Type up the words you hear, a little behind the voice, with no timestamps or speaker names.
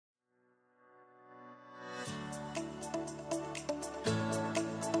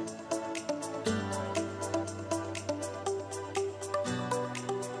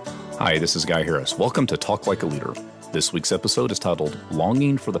Hi, this is Guy Harris. Welcome to Talk Like a Leader. This week's episode is titled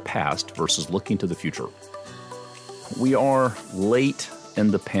Longing for the Past versus Looking to the Future. We are late in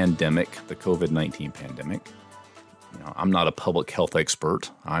the pandemic, the COVID-19 pandemic. I'm not a public health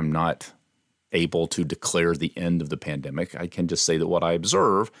expert. I'm not able to declare the end of the pandemic. I can just say that what I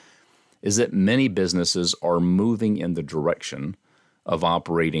observe is that many businesses are moving in the direction of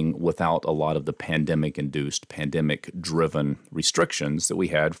operating without a lot of the pandemic-induced, pandemic-driven restrictions that we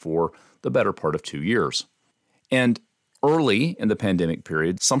had for the better part of 2 years. And early in the pandemic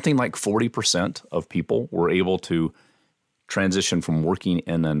period, something like 40% of people were able to transition from working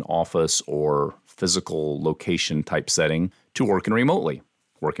in an office or physical location type setting to working remotely,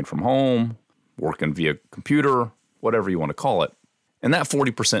 working from home, working via computer, whatever you want to call it. And that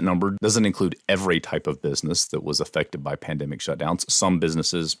 40% number doesn't include every type of business that was affected by pandemic shutdowns. Some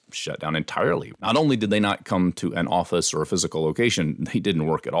businesses shut down entirely. Not only did they not come to an office or a physical location, they didn't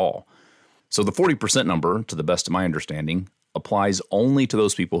work at all. So the 40% number, to the best of my understanding, applies only to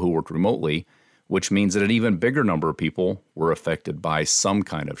those people who worked remotely, which means that an even bigger number of people were affected by some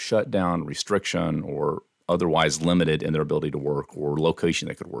kind of shutdown, restriction, or otherwise limited in their ability to work or location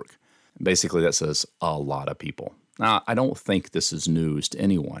they could work. Basically, that says a lot of people. Now, I don't think this is news to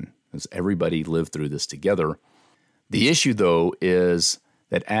anyone, as everybody lived through this together. The issue, though, is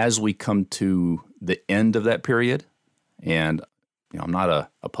that as we come to the end of that period, and I'm not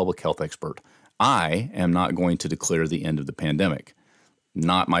a public health expert, I am not going to declare the end of the pandemic.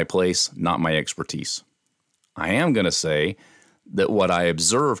 Not my place, not my expertise. I am going to say that what I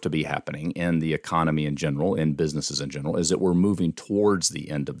observe to be happening in the economy in general, in businesses in general, is that we're moving towards the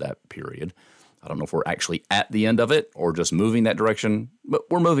end of that period. I don't know if we're actually at the end of it or just moving that direction, but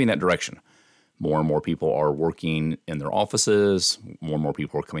we're moving that direction. More and more people are working in their offices. More and more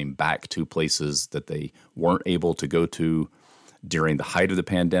people are coming back to places that they weren't able to go to during the height of the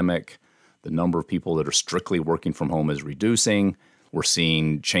pandemic. The number of people that are strictly working from home is reducing. We're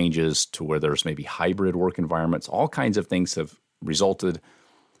seeing changes to where there's maybe hybrid work environments. All kinds of things have resulted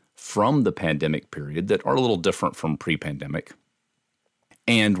from the pandemic period that are a little different from pre-pandemic.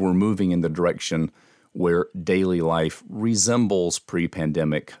 And we're moving in the direction where daily life resembles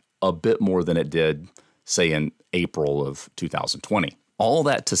pre-pandemic a bit more than it did, say, in April of 2020. All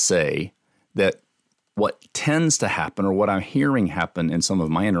that to say that what tends to happen, or what I'm hearing happen in some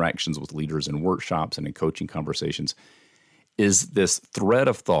of my interactions with leaders in workshops and in coaching conversations, is this thread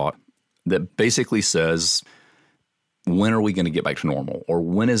of thought that basically says, when are we going to get back to normal? Or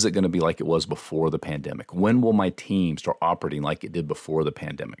when is it going to be like it was before the pandemic? When will my team start operating like it did before the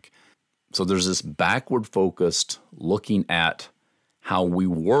pandemic? So there's this backward-focused looking at how we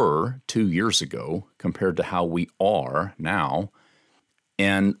were 2 years ago compared to how we are now,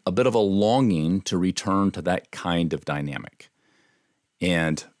 and a bit of a longing to return to that kind of dynamic.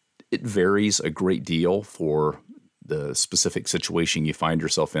 And it varies a great deal for the specific situation you find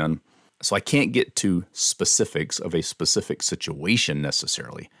yourself in. So I can't get to specifics of a specific situation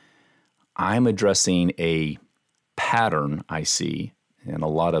necessarily. I'm addressing a pattern I see in a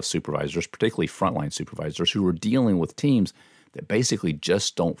lot of supervisors, particularly frontline supervisors, who are dealing with teams that basically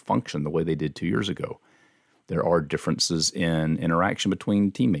just don't function the way they did 2 years ago. There are differences in interaction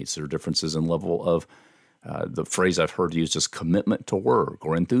between teammates. There are differences in level of the phrase I've heard used as commitment to work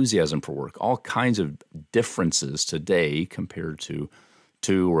or enthusiasm for work. All kinds of differences today compared to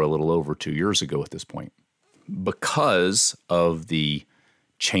 2 or a little over 2 years ago at this point, because of the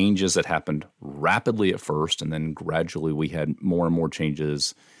changes that happened rapidly at first, and then gradually we had more and more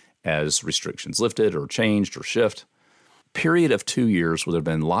changes as restrictions lifted or changed or shift. Period of 2 years where there have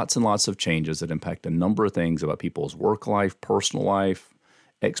been lots and lots of changes that impact a number of things about people's work life, personal life,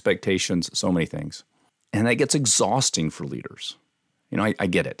 expectations, so many things. And that gets exhausting for leaders. I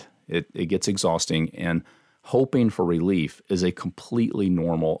get it. It gets exhausting, and hoping for relief is a completely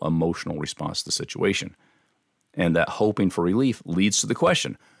normal emotional response to the situation. And that hoping for relief leads to the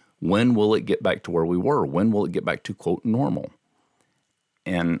question, when will it get back to where we were? When will it get back to, quote, normal?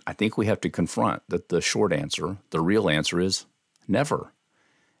 And I think we have to confront that the short answer, the real answer is never.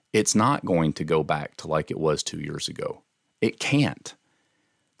 It's not going to go back to like it was 2 years ago. It can't.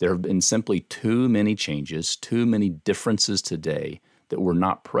 There have been simply too many changes, too many differences today that were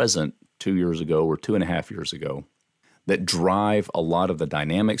not present 2 years ago or 2.5 years ago, that drive a lot of the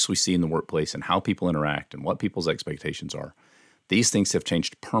dynamics we see in the workplace and how people interact and what people's expectations are. These things have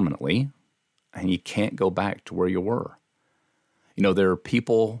changed permanently, and you can't go back to where you were. There are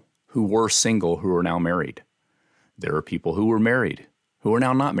people who were single who are now married. There are people who were married who are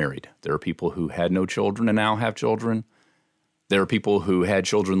now not married. There are people who had no children and now have children. There are people who had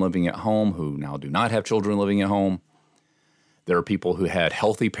children living at home who now do not have children living at home. There are people who had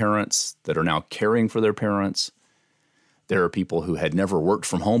healthy parents that are now caring for their parents. There are people who had never worked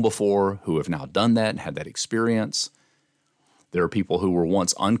from home before who have now done that and had that experience. There are people who were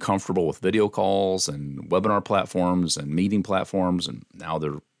once uncomfortable with video calls and webinar platforms and meeting platforms, and now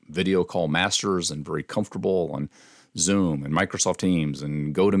they're video call masters and very comfortable on Zoom and Microsoft Teams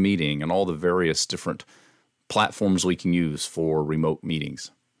and GoToMeeting and all the various different platforms we can use for remote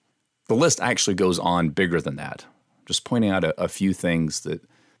meetings. The list actually goes on bigger than that. Just pointing out a few things that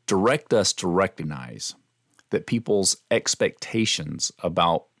direct us to recognize that people's expectations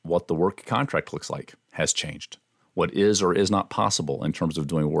about what the work contract looks like has changed. What is or is not possible in terms of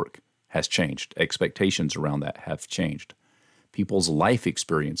doing work has changed. Expectations around that have changed. People's life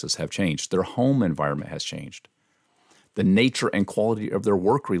experiences have changed. Their home environment has changed. The nature and quality of their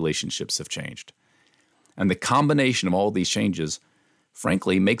work relationships have changed. And the combination of all these changes,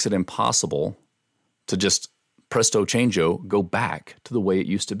 frankly, makes it impossible to just presto changeo go back to the way it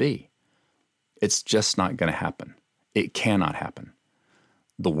used to be. It's just not going to happen. It cannot happen.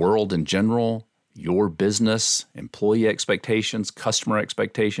 The world in general, your business, employee expectations, customer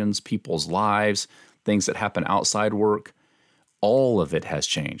expectations, people's lives, things that happen outside work, all of it has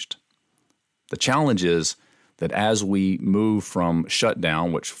changed. The challenge is that as we move from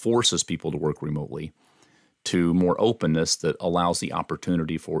shutdown, which forces people to work remotely, to more openness that allows the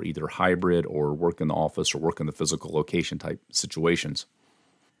opportunity for either hybrid or work in the office or work in the physical location type situations,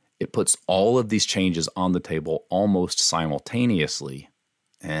 it puts all of these changes on the table almost simultaneously,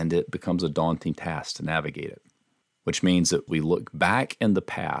 and it becomes a daunting task to navigate it, which means that we look back in the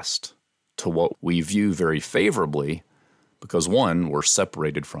past to what we view very favorably because, one, we're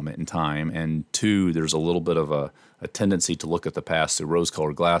separated from it in time, and two, there's a little bit of a tendency to look at the past through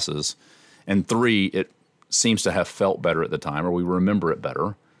rose-colored glasses, and three, it seems to have felt better at the time, or we remember it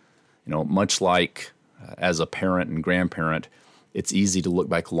better. Much like as a parent and grandparent, it's easy to look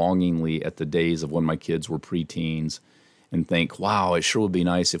back longingly at the days of when my kids were preteens and think, wow, it sure would be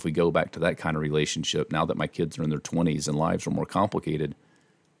nice if we go back to that kind of relationship now that my kids are in their 20s and lives are more complicated.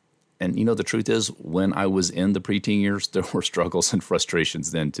 And the truth is, when I was in the preteen years, there were struggles and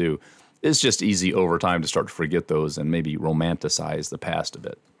frustrations then too. It's just easy over time to start to forget those and maybe romanticize the past a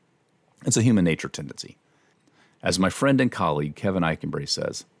bit. It's a human nature tendency. As my friend and colleague Kevin Eichenbray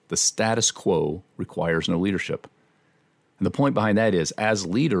says, the status quo requires no leadership. And the point behind that is, as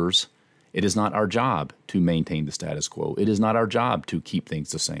leaders, it is not our job to maintain the status quo. It is not our job to keep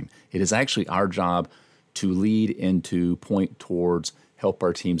things the same. It is actually our job to lead into, point towards, help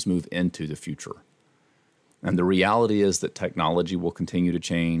our teams move into the future. And the reality is that technology will continue to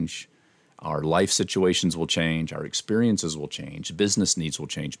change. Our life situations will change. Our experiences will change. Business needs will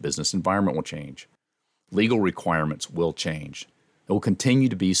change. Business environment will change. Legal requirements will change. It will continue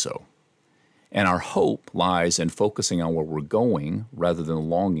to be so. And our hope lies in focusing on where we're going rather than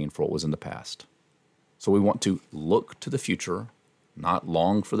longing for what was in the past. So we want to look to the future, not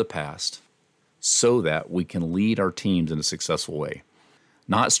long for the past, so that we can lead our teams in a successful way.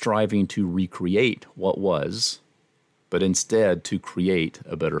 Not striving to recreate what was, but instead to create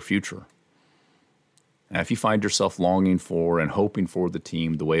a better future. Now, if you find yourself longing for and hoping for the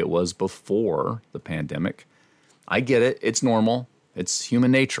team the way it was before the pandemic, I get it. It's normal. It's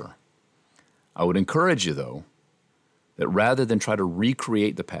human nature. I would encourage you, though, that rather than try to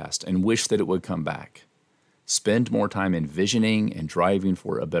recreate the past and wish that it would come back, spend more time envisioning and driving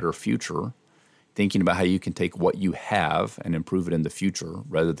for a better future, thinking about how you can take what you have and improve it in the future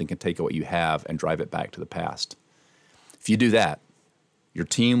rather than can take what you have and drive it back to the past. If you do that, your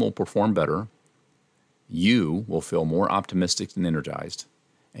team will perform better, you will feel more optimistic and energized,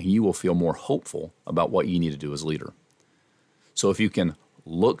 and you will feel more hopeful about what you need to do as a leader. So if you can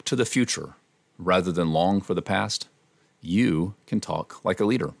look to the future rather than long for the past, you can talk like a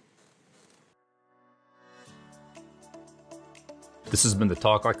leader. This has been the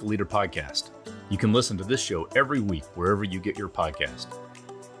Talk Like a Leader podcast. You can listen to this show every week wherever you get your podcast.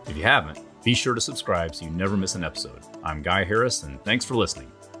 If you haven't, be sure to subscribe so you never miss an episode. I'm Guy Harris, and thanks for listening.